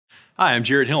Hi, I'm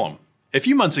Jared Hillam. A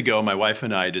few months ago, my wife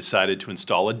and I decided to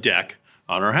install a deck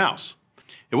on our house.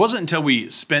 It wasn't until we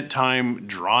spent time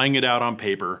drawing it out on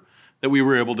paper that we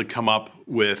were able to come up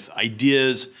with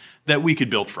ideas that we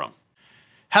could build from.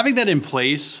 Having that in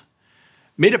place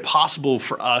made it possible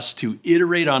for us to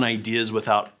iterate on ideas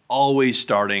without always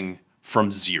starting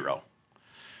from zero.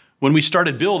 When we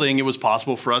started building, it was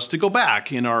possible for us to go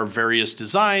back in our various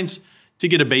designs to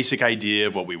get a basic idea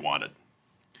of what we wanted.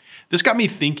 This got me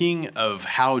thinking of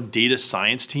how data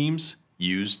science teams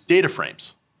use data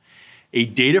frames. A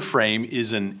data frame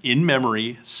is an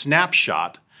in-memory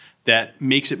snapshot that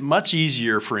makes it much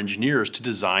easier for engineers to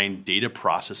design data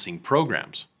processing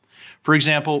programs. For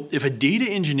example, if a data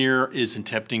engineer is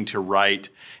attempting to write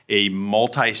a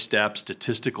multi-step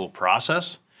statistical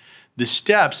process, the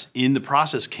steps in the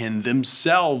process can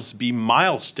themselves be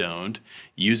milestoned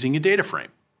using a data frame.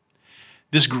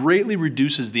 This greatly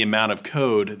reduces the amount of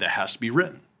code that has to be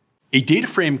written. A data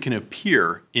frame can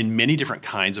appear in many different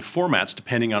kinds of formats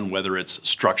depending on whether it's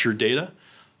structured data,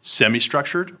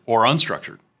 semi-structured, or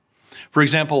unstructured. For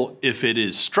example, if it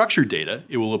is structured data,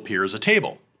 it will appear as a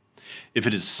table. If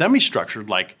it is semi-structured,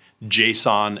 like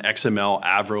JSON, XML,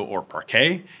 Avro, or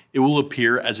Parquet, it will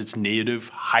appear as its native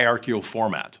hierarchical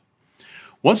format.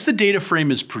 Once the data frame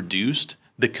is produced,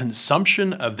 the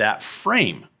consumption of that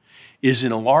frame is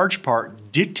in a large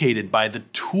part dictated by the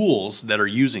tools that are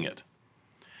using it.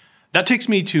 That takes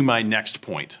me to my next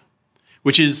point,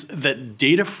 which is that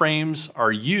data frames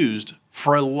are used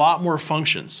for a lot more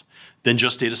functions than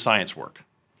just data science work.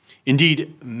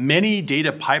 Indeed, many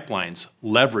data pipelines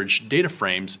leverage data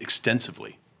frames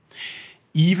extensively.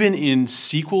 Even in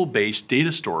SQL-based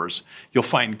data stores, you'll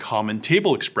find common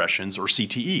table expressions, or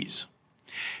CTEs.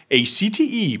 A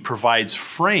CTE provides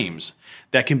frames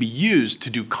that can be used to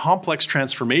do complex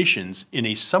transformations in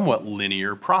a somewhat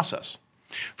linear process.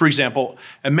 For example,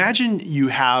 imagine you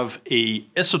have an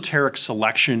esoteric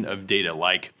selection of data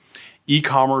like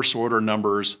e-commerce order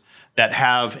numbers that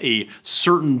have a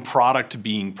certain product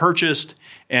being purchased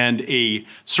and a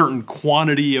certain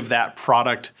quantity of that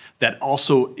product that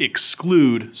also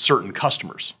exclude certain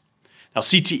customers. Now,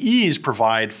 CTEs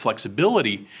provide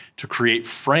flexibility to create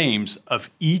frames of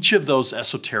each of those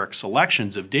esoteric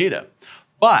selections of data,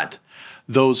 but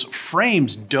those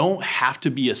frames don't have to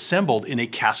be assembled in a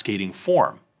cascading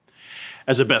form.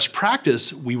 As a best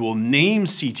practice, we will name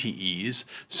CTEs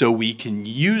so we can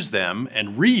use them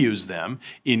and reuse them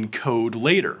in code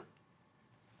later.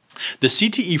 The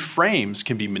CTE frames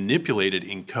can be manipulated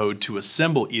in code to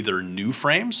assemble either new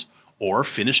frames or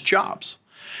finished jobs.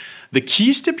 The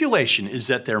key stipulation is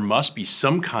that there must be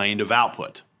some kind of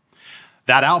output.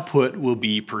 That output will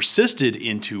be persisted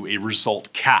into a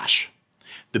result cache.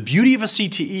 The beauty of a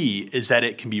CTE is that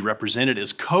it can be represented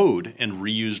as code and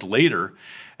reused later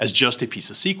as just a piece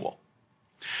of SQL.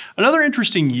 Another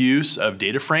interesting use of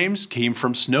data frames came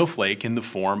from Snowflake in the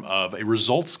form of a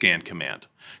result scan command,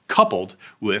 coupled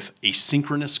with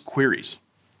asynchronous queries.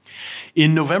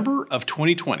 In November of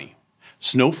 2020,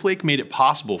 Snowflake made it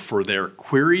possible for their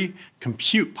query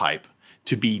compute pipe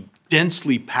to be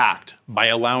densely packed by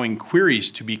allowing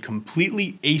queries to be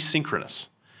completely asynchronous.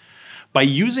 By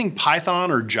using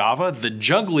Python or Java, the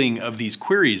juggling of these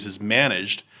queries is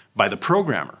managed by the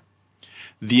programmer.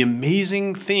 The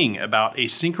amazing thing about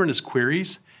asynchronous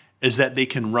queries is that they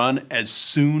can run as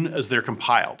soon as they're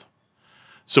compiled.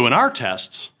 So in our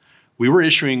tests, we were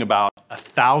issuing about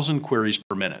 1,000 queries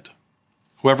per minute.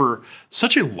 However,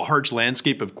 such a large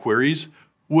landscape of queries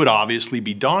would obviously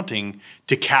be daunting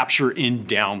to capture in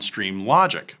downstream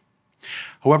logic.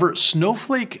 However,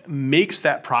 Snowflake makes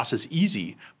that process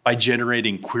easy by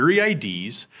generating query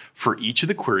IDs for each of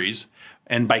the queries,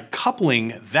 and by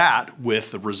coupling that with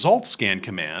the result scan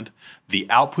command, the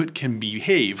output can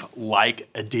behave like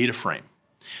a data frame.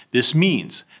 This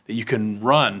means that you can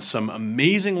run some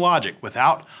amazing logic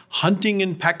without hunting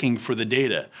and pecking for the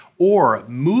data or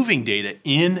moving data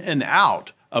in and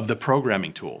out of the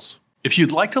programming tools. If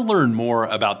you'd like to learn more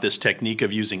about this technique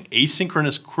of using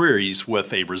asynchronous queries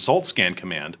with a result scan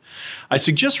command, I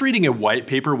suggest reading a white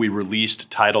paper we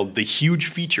released titled "The Huge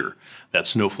Feature That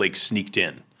Snowflake Sneaked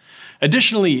In."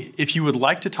 Additionally, if you would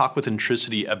like to talk with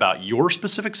Intricity about your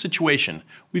specific situation,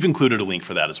 we've included a link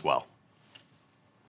for that as well.